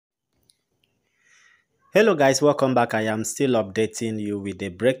Hello guys, welcome back. I am still updating you with the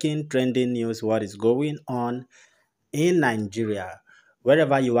breaking trending news, what is going on in Nigeria.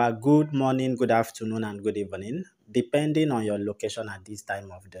 Wherever you are, good morning, good afternoon, and good evening, depending on your location at this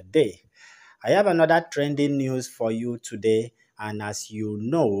time of the day. I have another trending news for you today, and as you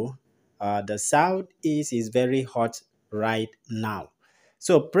know, the southeast is very hot right now.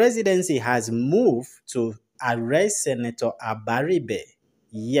 So, presidency has moved to arrest Senator Abaribe.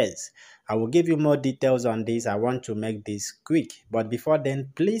 Yes, I will give you more details on this. I want to make this quick, but before then,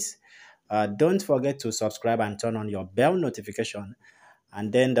 please don't forget to subscribe and turn on your bell notification.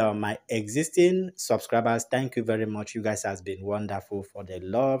 And then my existing subscribers, thank you very much. You guys has been wonderful for the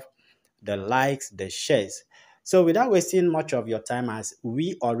love, the likes, the shares. So without wasting much of your time, as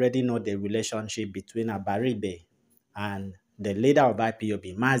we already know the relationship between Abaribe and the leader of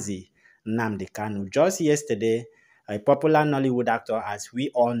IPOB, Nnamdi Kanu. Just yesterday, a popular Nollywood actor, as we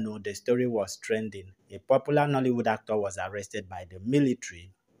all know, the story was trending. A popular Nollywood actor was arrested by the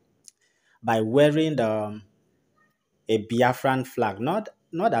military by wearing a Biafran flag. Not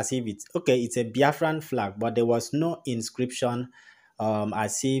as if it's okay, it's a Biafran flag, but there was no inscription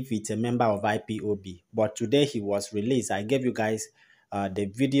as if it's a member of IPOB. But today he was released. I gave you guys the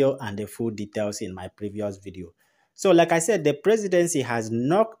video and the full details in my previous video. So, like I said, the presidency has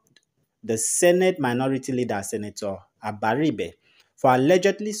knocked the Senate Minority Leader, Senator Abaribe, for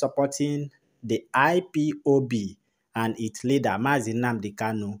allegedly supporting the IPOB and its leader, Nnamdi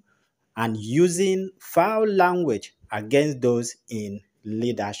Kanu, and using foul language against those in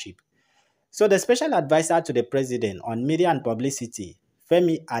leadership. So the special advisor to the president on media and publicity,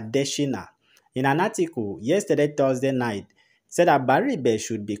 Femi Adesina, in an article yesterday, Thursday night, said that Baribe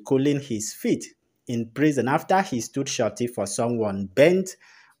should be cooling his feet in prison after he stood shorty for someone bent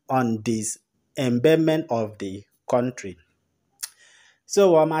on this embedment of the country.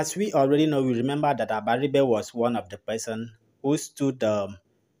 So as we already know, we remember that Abaribe was one of the person who stood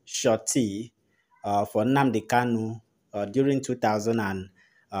shorty for Nnamdi Kanu during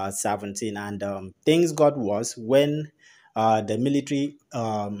 2017. And things got worse when the military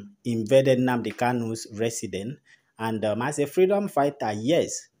invaded Nnamdi Kanu's residence. And as a freedom fighter,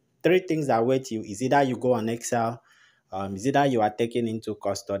 yes, three things await you. Is either you go on exile, is either you are taken into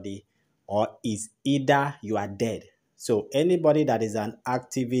custody, or is either you are dead. So anybody that is an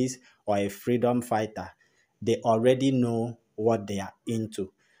activist or a freedom fighter, they already know what they are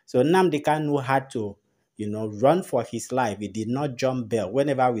into. So Nnamdi Kanu had to, run for his life. He did not jump bail.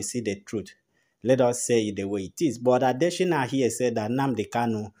 Whenever we see the truth, let us say it the way it is. But Adesina here said that Nnamdi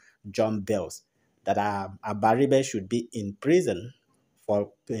Kanu jumped bails, that Abaribe should be in prison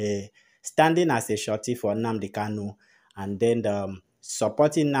for standing as a shorty for Nnamdi Kanu, and then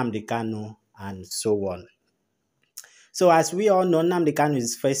supporting Nnamdi Kanu and so on. So as we all know, Nnamdi Kanu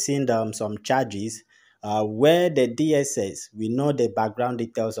is facing some charges where the DSS, we know the background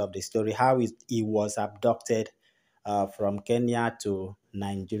details of the story, how he was abducted from Kenya to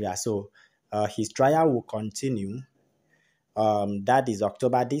Nigeria. So his trial will continue. That is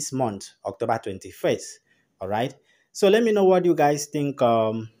October this month, October 21st. All right. So let me know what you guys think.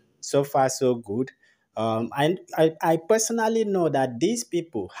 So far, so good. I personally know that these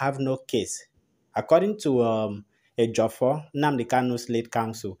people have no case. According to Ejiofor, Nnamdi Kanu's lead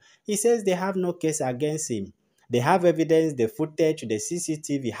counsel, he says they have no case against him. They have evidence, the footage, the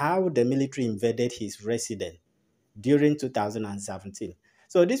CCTV, how the military invaded his residence during 2017.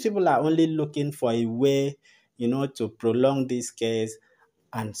 So these people are only looking for a way, to prolong this case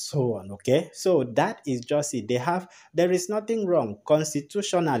and so on. Okay, so that is just it. There is nothing wrong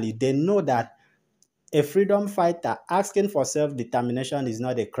constitutionally. They know that a freedom fighter asking for self-determination is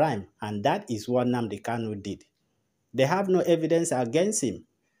not a crime, and that is what Nnamdi Kanu did. They have no evidence against him.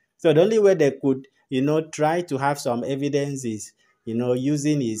 So the only way they could, try to have some evidence is,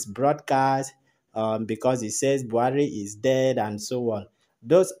 using his broadcast, because he says Buhari is dead and so on.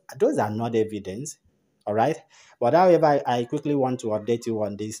 Those are not evidence. All right. But however, I quickly want to update you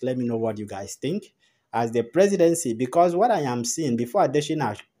on this. Let me know what you guys think as the presidency, because what I am seeing before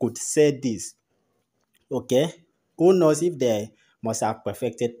Adesina could say this, okay, who knows if they must have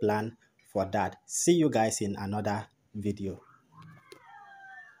perfected plan for that. See you guys in another video.